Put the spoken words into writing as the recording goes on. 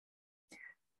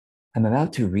I'm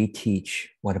about to reteach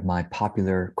one of my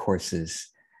popular courses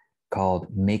called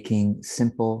Making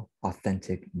Simple,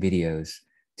 Authentic Videos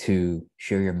to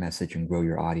Share Your Message and Grow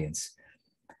Your Audience.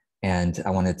 And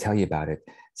I want to tell you about it.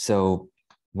 So,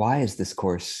 why is this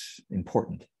course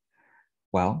important?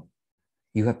 Well,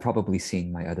 you have probably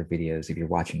seen my other videos if you're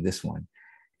watching this one.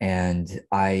 And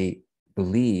I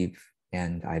believe,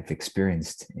 and I've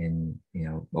experienced in,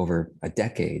 over a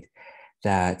decade,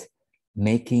 that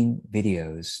making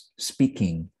videos,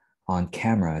 speaking on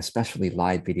camera, especially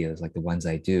live videos like the ones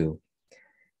I do,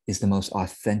 is the most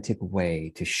authentic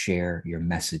way to share your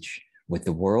message with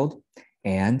the world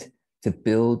and to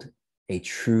build a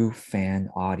true fan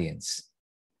audience,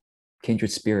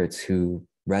 kindred spirits who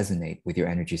resonate with your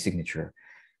energy signature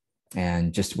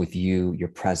and just with you, your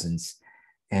presence,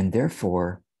 and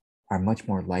therefore are much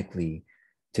more likely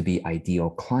to be ideal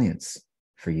clients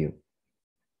for you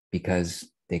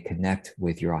because they connect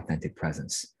with your authentic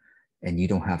presence. And you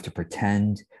don't have to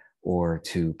pretend or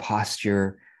to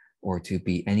posture or to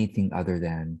be anything other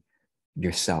than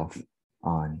yourself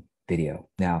on video.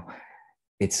 Now,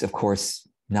 it's of course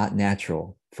not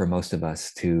natural for most of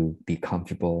us to be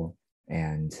comfortable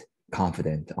and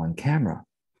confident on camera,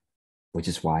 which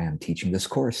is why I'm teaching this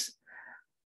course.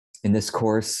 In this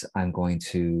course, I'm going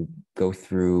to go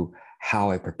through how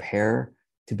I prepare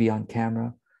to be on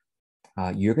camera.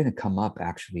 You're going to come up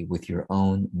actually with your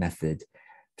own method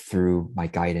through my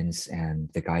guidance and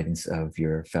the guidance of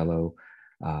your fellow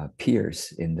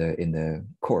peers in the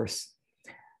course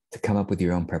to come up with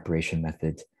your own preparation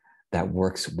method that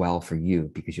works well for you,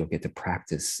 because you'll get to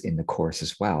practice in the course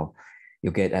as well.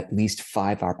 You'll get at least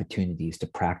 5 opportunities to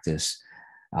practice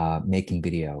making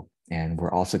video. And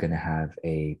we're also going to have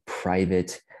a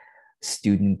private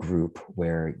student group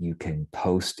where you can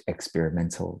post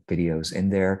experimental videos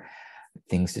in there,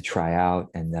 things to try out,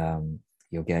 and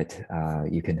you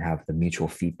can have the mutual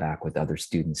feedback with other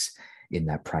students in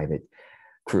that private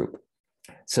group.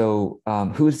 So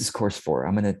who is this course for?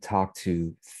 I'm going to talk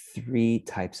to 3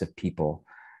 types of people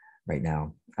right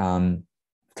now.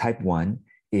 Type 1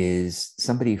 is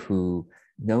somebody who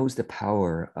knows the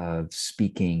power of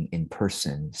speaking in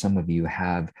person. Some of you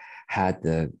have had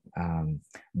the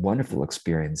wonderful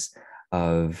experience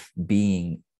of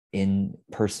being in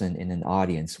person in an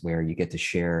audience where you get to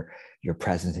share your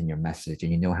presence and your message,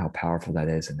 and you know how powerful that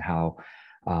is and how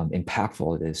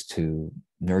impactful it is to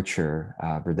nurture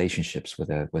relationships with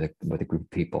a group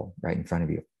of people right in front of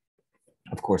you.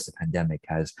 Of course, the pandemic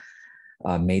has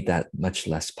made that much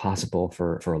less possible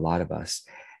for a lot of us.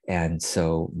 And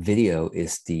so video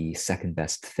is the second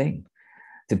best thing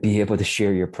to be able to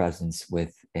share your presence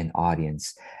with an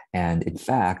audience. And in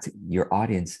fact, your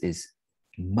audience is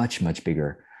much, much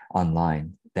bigger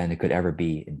online than it could ever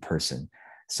be in person.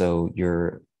 So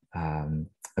your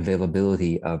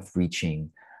availability of reaching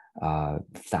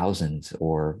thousands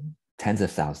or tens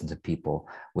of thousands of people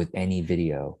with any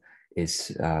video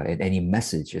is and any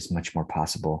message is much more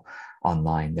possible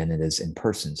online than it is in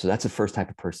person. So that's the first type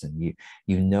of person.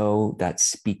 You know that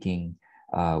speaking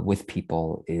with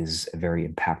people is a very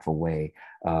impactful way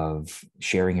of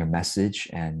sharing your message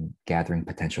and gathering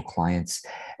potential clients.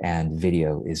 And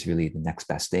video is really the next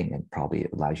best thing, and probably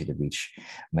allows you to reach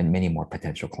many more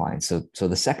potential clients. So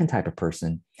the second type of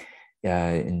person,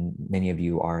 and many of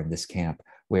you are in this camp,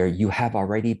 where you have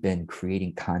already been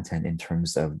creating content in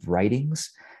terms of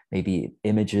writings, maybe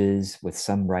images with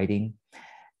some writing,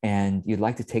 and you'd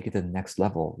like to take it to the next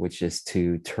level, which is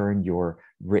to turn your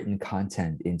written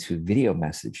content into video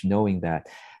message, knowing that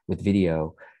with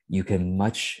video, you can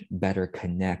much better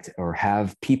connect or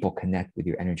have people connect with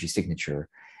your energy signature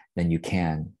than you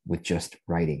can with just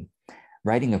writing.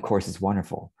 Writing, of course, is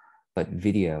wonderful, but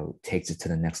video takes it to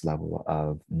the next level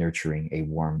of nurturing a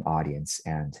warm audience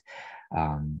and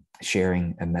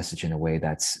sharing a message in a way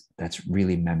that's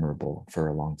really memorable for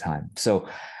a long time. So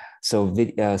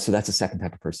that's the second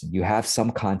type of person. You have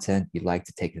some content, you like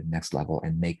to take it to the next level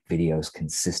and make videos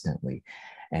consistently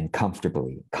and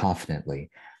comfortably, confidently,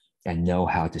 and know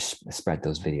how to spread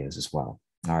those videos as well.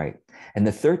 All right. And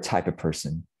the third type of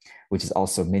person, which is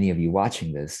also many of you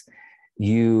watching this,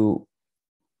 you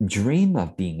dream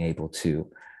of being able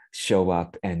to show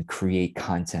up and create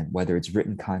content, whether it's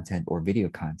written content or video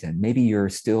content. Maybe you're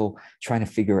still trying to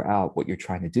figure out what you're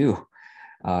trying to do.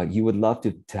 You would love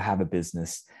to have a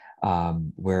business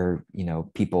where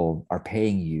people are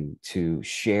paying you to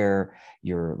share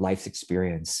your life's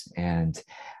experience and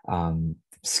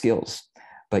skills,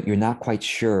 but you're not quite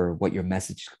sure what your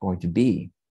message is going to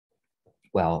be.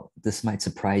 Well, this might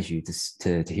surprise you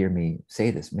to hear me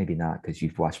say this, maybe not because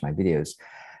you've watched my videos.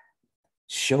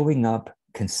 Showing up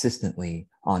consistently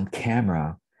on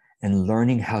camera And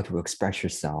learning how to express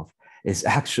yourself is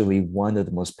actually one of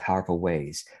the most powerful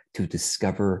ways to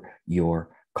discover your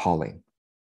calling.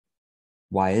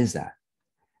 Why is that?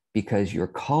 Because your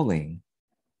calling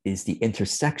is the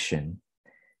intersection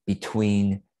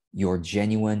between your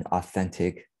genuine,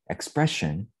 authentic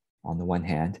expression on the one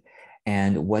hand,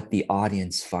 and what the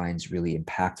audience finds really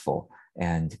impactful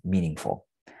and meaningful.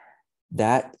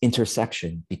 That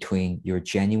intersection between your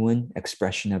genuine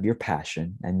expression of your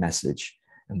passion and message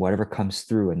and whatever comes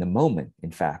through in the moment,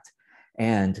 in fact,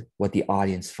 and what the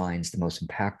audience finds the most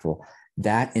impactful,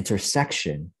 that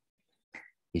intersection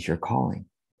is your calling,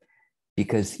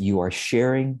 because you are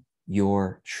sharing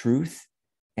your truth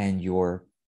and your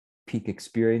peak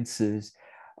experiences,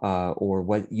 or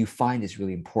what you find is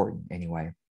really important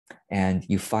anyway. And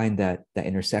you find that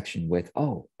intersection with,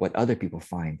 oh, what other people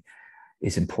find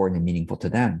is important and meaningful to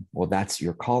them. Well, that's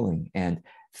your calling. And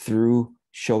through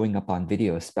showing up on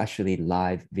video, especially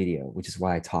live video, which is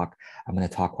why I'm going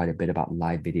to talk quite a bit about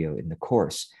live video in the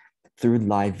course. Through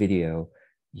live video,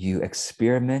 you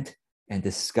experiment and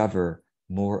discover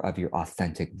more of your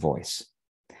authentic voice.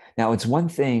 Now, it's one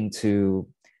thing to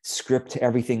script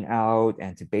everything out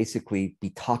and to basically be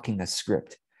talking a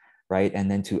script, right? And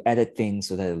then to edit things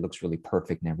so that it looks really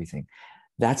perfect and everything.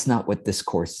 That's not what this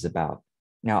course is about.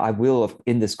 Now, I will,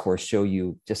 in this course, show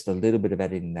you just a little bit of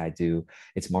editing that I do.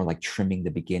 It's more like trimming the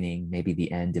beginning, maybe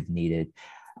the end if needed,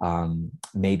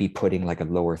 maybe putting like a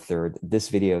lower third.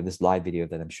 This live video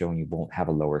that I'm showing you won't have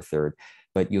a lower third,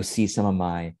 but you'll see some of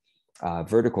my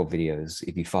vertical videos.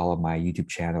 If you follow my YouTube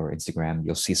channel or Instagram,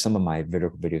 you'll see some of my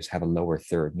vertical videos have a lower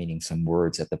third, meaning some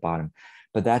words at the bottom.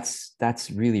 But that's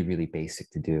really, really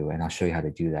basic to do. And I'll show you how to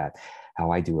do that,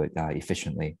 how I do it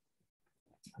efficiently.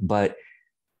 But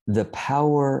the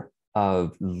power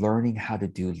of learning how to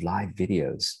do live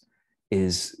videos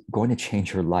is going to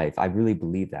change your life. I really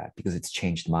believe that, because it's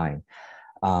changed mine.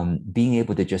 Being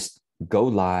able to just go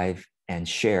live and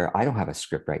share. I don't have a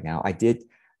script right now. I did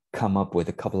come up with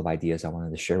a couple of ideas I wanted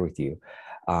to share with you.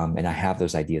 And I have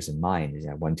those ideas in mind.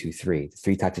 You know, 1, 2, 3,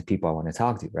 3 types of people I want to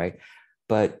talk to, right?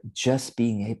 But just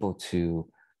being able to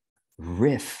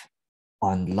riff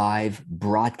on live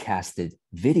broadcasted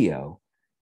video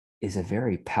is a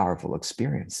very powerful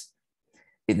experience.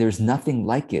 There's nothing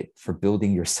like it for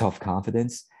building your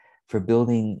self-confidence, for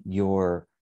building your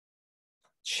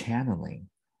channeling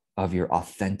of your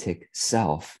authentic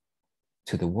self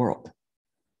to the world.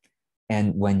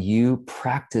 And when you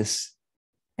practice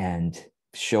and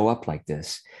show up like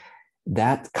this,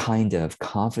 that kind of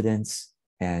confidence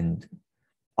and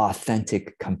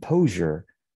authentic composure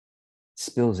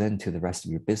spills into the rest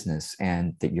of your business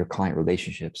and your client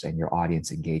relationships and your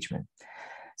audience engagement.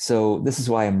 So this is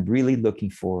why I'm really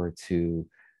looking forward to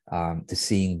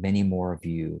seeing many more of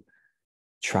you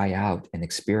try out and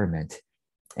experiment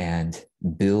and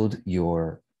build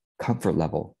your comfort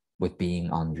level with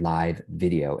being on live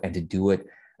video. And to do it,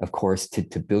 of course,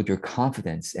 to build your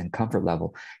confidence and comfort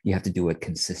level, you have to do it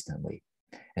consistently.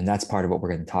 And that's part of what we're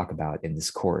going to talk about in this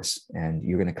course. And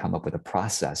you're going to come up with a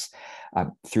process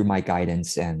through my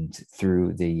guidance and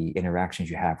through the interactions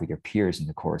you have with your peers in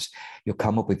the course. You'll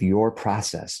come up with your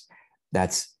process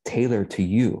that's tailored to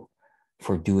you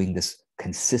for doing this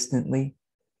consistently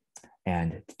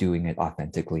and doing it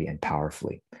authentically and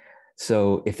powerfully.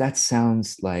 So if that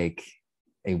sounds like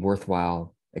a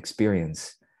worthwhile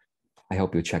experience, I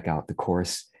hope you'll check out the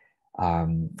course.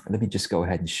 Let me just go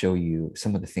ahead and show you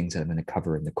some of the things that I'm going to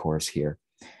cover in the course here.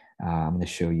 I'm going to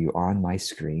show you on my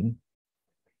screen.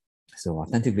 So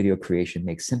authentic video creation,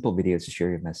 make simple videos to share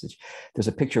your message. There's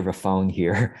a picture of a phone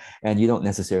here, and you don't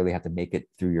necessarily have to make it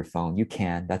through your phone. You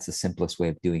can, that's the simplest way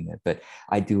of doing it. But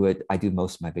I do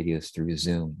most of my videos through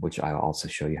Zoom, which I'll also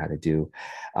show you how to do.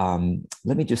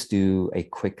 Let me just do a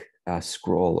quick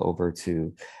scroll over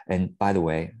to, and by the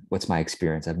way, what's my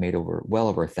experience? I've made well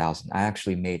over 1,000. I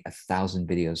actually made 1,000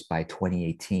 videos by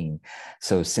 2018.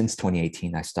 So since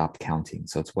 2018, I stopped counting.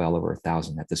 So it's well over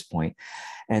 1,000 at this point.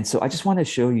 And so I just want to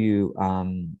show you,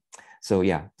 so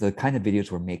yeah, the kind of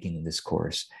videos we're making in this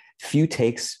course. Few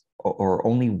takes or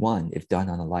only one if done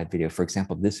on a live video. For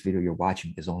example, this video you're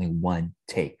watching is only one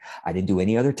take. I didn't do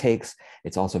any other takes.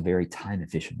 It's also very time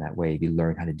efficient that way if you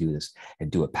learn how to do this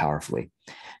and do it powerfully.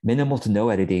 Minimal to no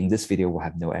editing. This video will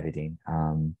have no editing.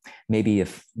 Maybe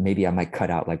I might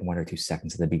cut out like 1 or 2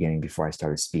 seconds at the beginning before I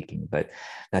started speaking, but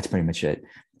that's pretty much it.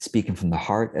 Speaking from the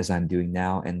heart as I'm doing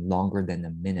now, and longer than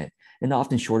a minute, and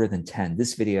often shorter than 10.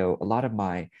 This video, a lot of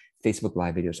my Facebook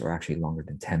Live videos are actually longer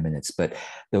than 10 minutes, but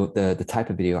the type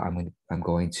of video I'm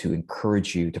going to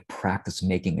encourage you to practice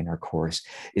making in our course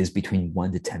is between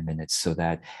 1 to 10 minutes so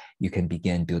that you can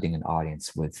begin building an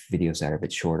audience with videos that are a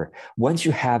bit shorter. Once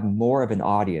you have more of an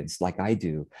audience, like I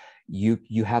do,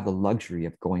 you have the luxury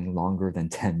of going longer than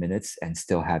 10 minutes and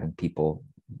still having people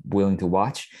willing to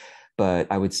watch. But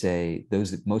I would say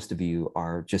most of you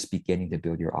are just beginning to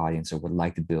build your audience or would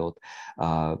like to build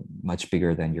much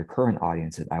bigger than your current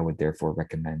audience. And I would therefore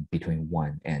recommend between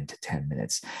 1 and 10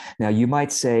 minutes. Now, you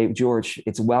might say, George,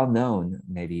 it's well known,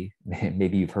 maybe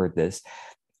you've heard this,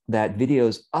 that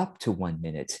videos up to 1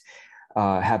 minute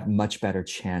have much better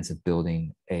chance of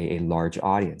building a large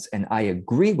audience. And I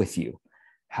agree with you.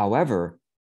 However,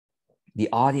 the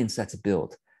audience that's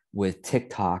built with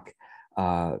TikTok,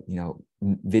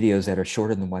 videos that are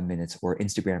shorter than 1 minute, or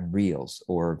Instagram Reels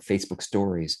or Facebook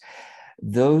Stories,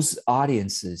 those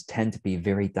audiences tend to be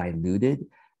very diluted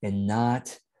and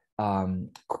not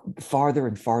farther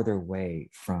and farther away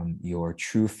from your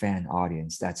true fan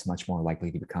audience that's much more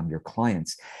likely to become your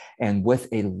clients. And with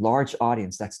a large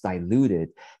audience that's diluted,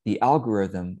 the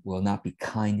algorithm will not be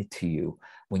kind to you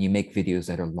when you make videos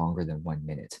that are longer than 1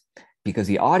 minute, because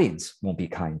the audience won't be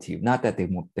kind to you. Not that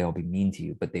they'll be mean to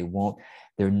you, but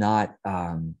they're not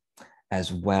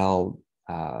as well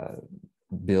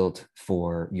built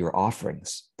for your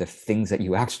offerings, the things that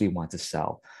you actually want to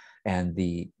sell, and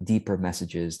the deeper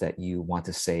messages that you want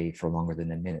to say for longer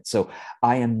than a minute. So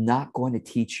I am not going to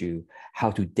teach you how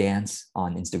to dance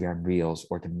on Instagram Reels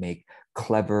or to make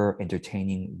clever,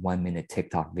 entertaining 1 minute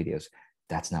TikTok videos.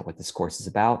 That's not what this course is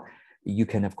about. You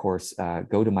can, of course,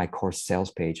 go to my course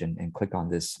sales page and click on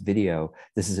this video.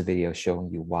 This is a video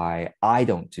showing you why I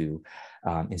don't do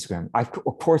Instagram. Of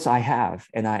course, I have,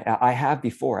 and I have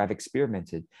before. I've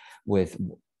experimented with,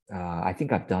 I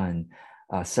think I've done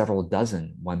several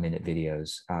dozen 1 minute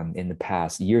videos in the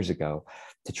past, years ago,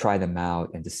 to try them out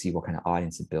and to see what kind of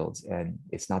audience it builds. And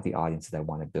it's not the audience that I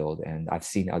want to build. And I've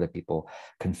seen other people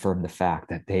confirm the fact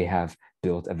that they have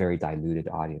built a very diluted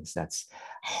audience that's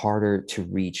harder to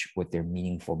reach with their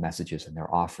meaningful messages and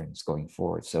their offerings going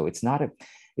forward. So it's not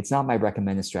my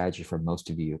recommended strategy for most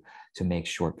of you to make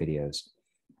short videos.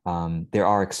 There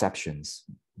are exceptions,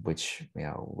 which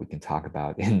we can talk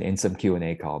about in some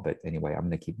Q&A call. But anyway, I'm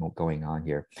going to keep going on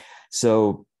here.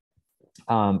 So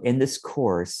in this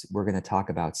course, we're going to talk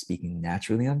about speaking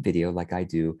naturally on video, like I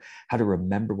do, how to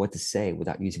remember what to say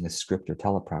without using a script or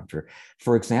teleprompter.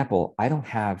 For example, I don't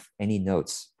have any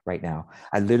notes right now.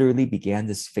 I literally began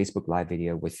this Facebook Live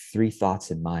video with 3 thoughts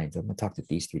in mind. I'm going to talk to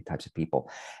these 3 types of people.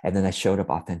 And then I showed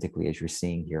up authentically, as you're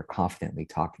seeing here, confidently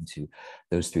talking to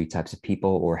those 3 types of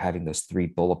people, or having those 3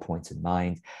 bullet points in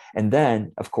mind. And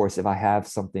then, of course, if I have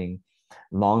something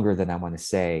longer than I want to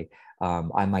say,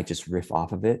 I might just riff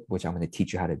off of it, which I'm going to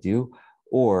teach you how to do.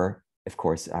 Or, of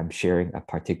course, I'm sharing a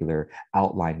particular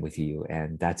outline with you.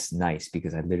 And that's nice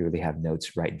because I literally have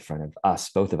notes right in front of us,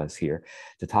 both of us here,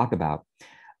 to talk about.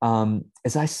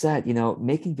 As I said,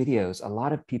 making videos, a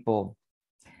lot of people,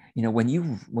 when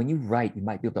you write, you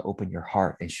might be able to open your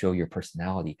heart and show your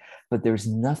personality, but there's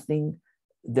nothing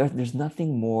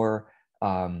more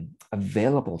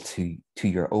available to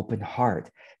your open heart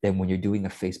than when you're doing a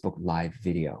Facebook Live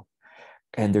video.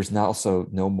 And there's also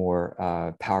no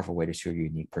more powerful way to show your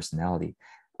unique personality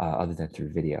other than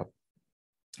through video.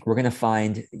 We're going to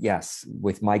find, yes,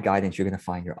 with my guidance, you're going to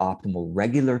find your optimal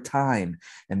regular time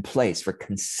and place for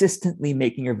consistently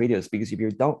making your videos. Because if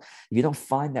you don't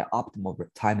find that optimal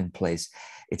time and place,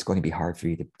 it's going to be hard for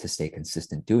you to stay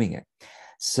consistent doing it.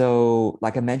 So,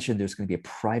 like I mentioned, there's going to be a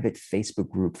private Facebook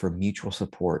group for mutual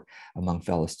support among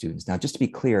fellow students. Now, just to be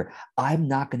clear, I'm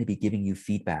not going to be giving you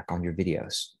feedback on your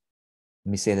videos.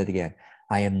 Let me say that again.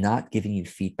 I am not giving you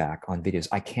feedback on videos.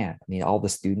 I can't. I mean, all the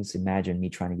students, imagine me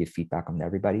trying to give feedback on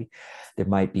everybody. There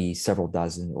might be several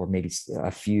dozen or maybe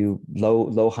a few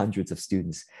low hundreds of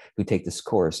students who take this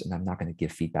course, and I'm not going to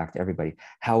give feedback to everybody.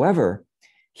 However,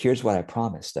 here's what I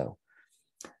promise though.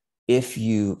 If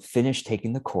you finish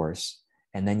taking the course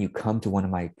and then you come to one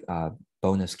of my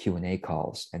bonus Q&A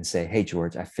calls and say, hey,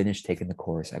 George, I finished taking the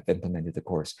course, I've implemented the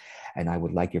course, and I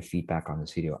would like your feedback on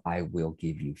this video, I will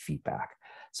give you feedback.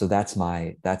 So that's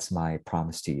my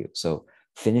promise to you. So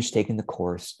finish taking the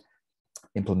course,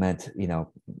 implement,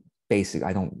 basic.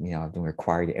 I don't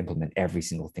require you to implement every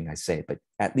single thing I say, but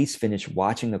at least finish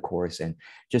watching the course and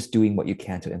just doing what you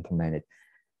can to implement it.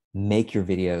 Make your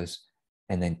videos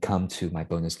and then come to my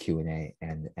bonus Q&A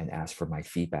and ask for my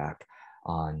feedback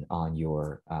on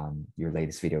your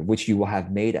latest video, which you will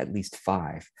have made at least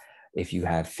 5 if you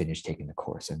have finished taking the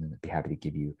course, and then I'd be happy to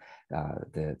give you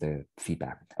the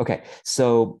feedback. Okay,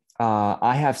 so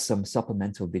I have some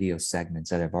supplemental video segments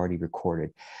that I've already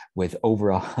recorded with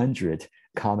over 100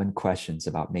 common questions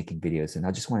about making videos. And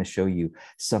I just want to show you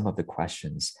some of the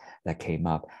questions that came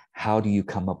up. How do you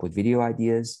come up with video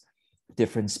ideas?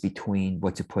 Difference between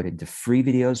what to put into free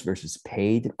videos versus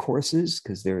paid courses,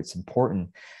 because there it's important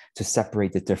to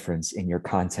separate the difference in your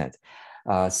content.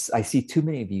 I see too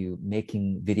many of you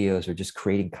making videos or just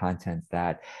creating content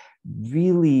that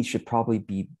really should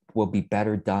probably will be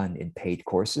better done in paid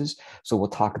courses. So we'll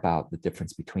talk about the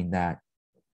difference between that,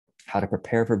 how to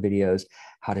prepare for videos,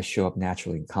 how to show up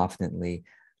naturally and confidently,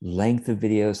 length of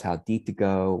videos, how deep to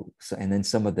go, so, and then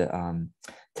some of the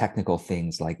technical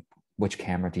things like which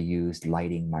camera to use,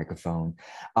 lighting, microphone.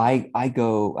 I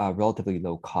go relatively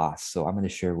low cost, so I'm going to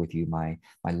share with you my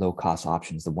low cost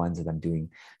options, the ones that I'm doing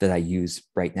that I use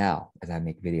right now as I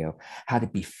make video. How to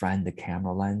befriend the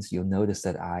camera lens. You'll notice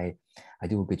that I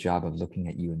do a good job of looking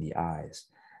at you in the eyes,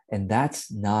 and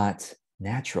that's not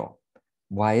natural.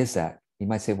 Why is that? You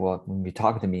might say, well, when you're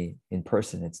talking to me in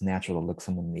person, it's natural to look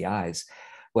someone in the eyes.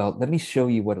 Well, let me show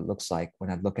you what it looks like when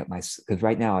I look at my, because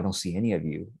right now I don't see any of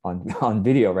you on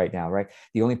video right now, right?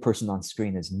 The only person on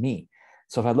screen is me.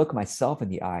 So if I look myself in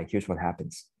the eye, here's what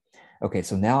happens. Okay,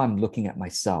 so now I'm looking at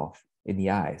myself in the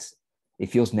eyes. It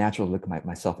feels natural to look at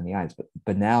myself in the eyes,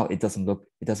 but now it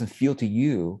doesn't feel to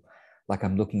you like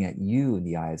I'm looking at you in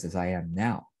the eyes as I am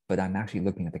now, but I'm actually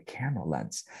looking at the camera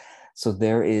lens. So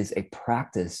there is a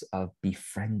practice of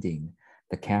befriending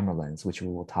the camera lens, which we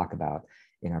will talk about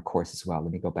in our course as well.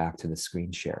 Let me go back to the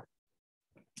screen share.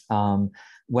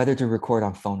 Whether to record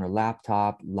on phone or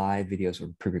laptop, live videos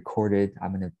or pre-recorded.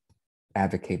 I'm going to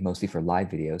advocate mostly for live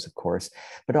videos, of course,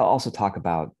 but I'll also talk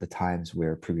about the times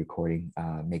where pre-recording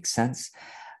makes sense.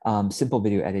 Simple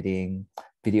video editing,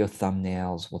 video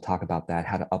thumbnails, we'll talk about that,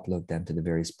 how to upload them to the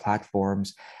various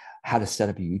platforms, how to set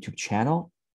up a YouTube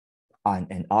channel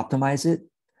and optimize it,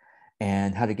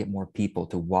 and how to get more people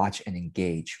to watch and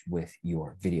engage with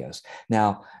your videos.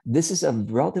 Now, this is a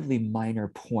relatively minor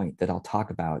point that I'll talk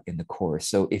about in the course.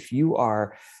 So if you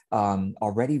are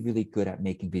already really good at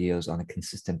making videos on a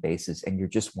consistent basis and you're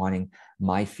just wanting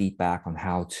my feedback on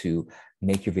how to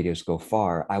make your videos go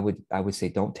far, I would say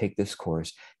don't take this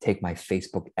course, take my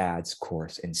Facebook ads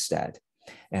course instead.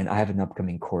 And I have an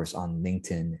upcoming course on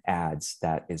LinkedIn ads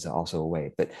that is also a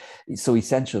way. But so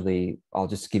essentially, I'll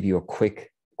just give you a quick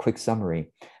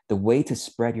summary. The way to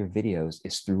spread your videos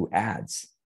is through ads.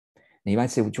 Now you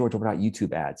might say, well, George, what about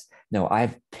YouTube ads? No,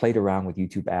 I've played around with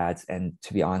YouTube ads, and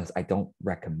to be honest, I don't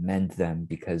recommend them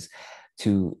because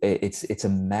it's a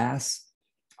mass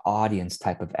audience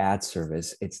type of ad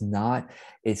service.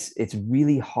 It's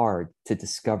really hard to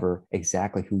discover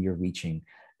exactly who you're reaching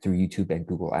through YouTube and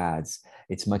Google ads.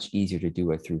 It's much easier to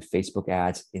do it through Facebook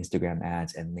ads, Instagram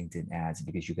ads, and LinkedIn ads,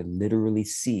 because you can literally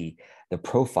see the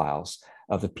profiles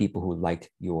of the people who liked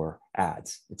your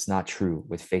ads. It's not true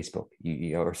with Facebook,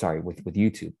 with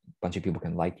YouTube. A bunch of people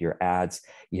can like your ads.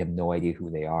 You have no idea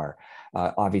who they are.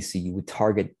 Obviously, you would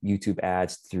target YouTube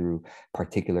ads through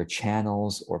particular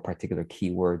channels or particular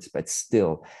keywords, but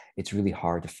still, it's really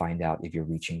hard to find out if you're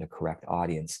reaching the correct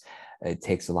audience. It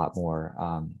takes a lot more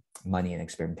money and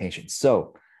experimentation.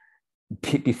 So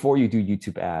before you do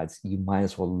YouTube ads, you might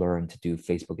as well learn to do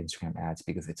Facebook, Instagram ads,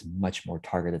 because it's a much more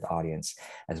targeted audience,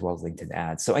 as well as LinkedIn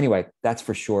ads. So anyway, that's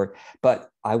for short, but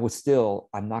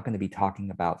I'm not going to be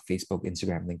talking about Facebook,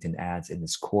 Instagram, LinkedIn ads in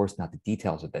this course, not the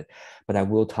details of it, but I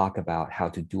will talk about how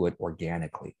to do it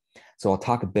organically. So I'll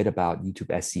talk a bit about YouTube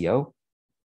SEO,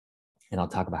 and I'll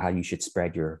talk about how you should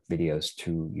spread your videos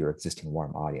to your existing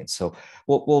warm audience. So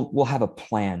we'll have a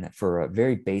plan for a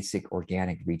very basic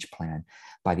organic reach plan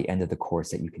by the end of the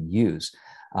course that you can use.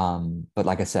 But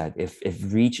like I said, if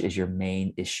reach is your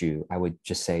main issue, I would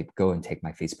just say go and take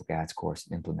my Facebook ads course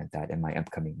and implement that in my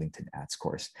upcoming LinkedIn ads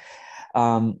course.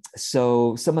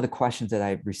 So some of the questions that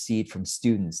I've received from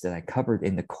students that I covered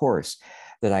in the course,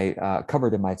 that I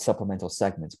covered in my supplemental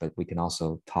segments, but we can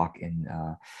also talk in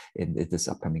this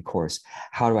upcoming course.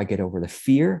 How do I get over the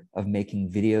fear of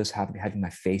making videos, having my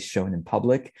face shown in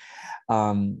public?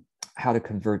 How to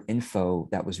convert info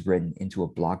that was written into a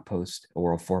blog post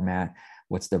oral format?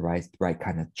 What's the right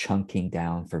kind of chunking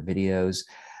down for videos?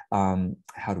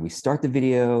 How do we start the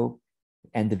video,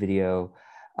 end the video?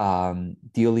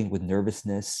 Dealing with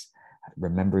nervousness,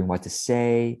 remembering what to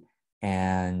say.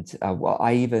 And well,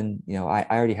 I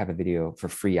already have a video for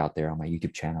free out there on my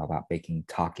YouTube channel about making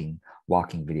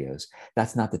walking videos.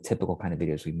 That's not the typical kind of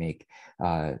videos we make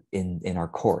in our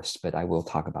course, but I will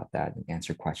talk about that and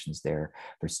answer questions there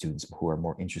for students who are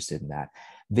more interested in that.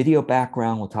 Video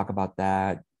background, we'll talk about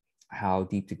that, how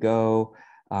deep to go.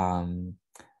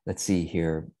 Let's see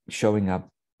here, showing up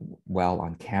well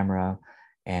on camera,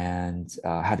 and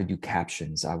how to do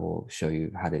captions. I will show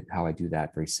you how I do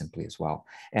that very simply as well.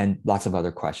 And lots of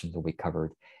other questions will be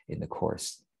covered in the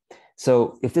course.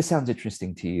 So if this sounds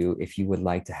interesting to you, if you would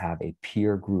like to have a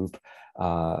peer group,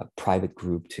 private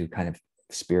group to kind of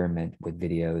experiment with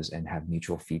videos and have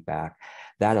mutual feedback,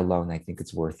 that alone, I think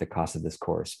it's worth the cost of this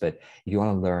course. But if you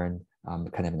want to learn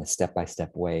kind of in a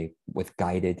step-by-step way with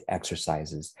guided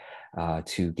exercises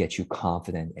to get you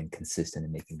confident and consistent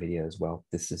in making videos, well,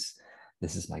 this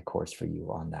is my course for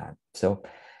you on that. So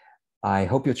I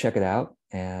hope you'll check it out.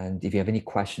 And if you have any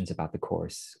questions about the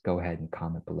course, go ahead and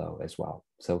comment below as well.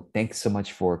 So thanks so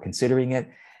much for considering it.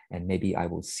 And maybe I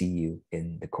will see you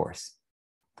in the course.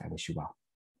 I wish you well.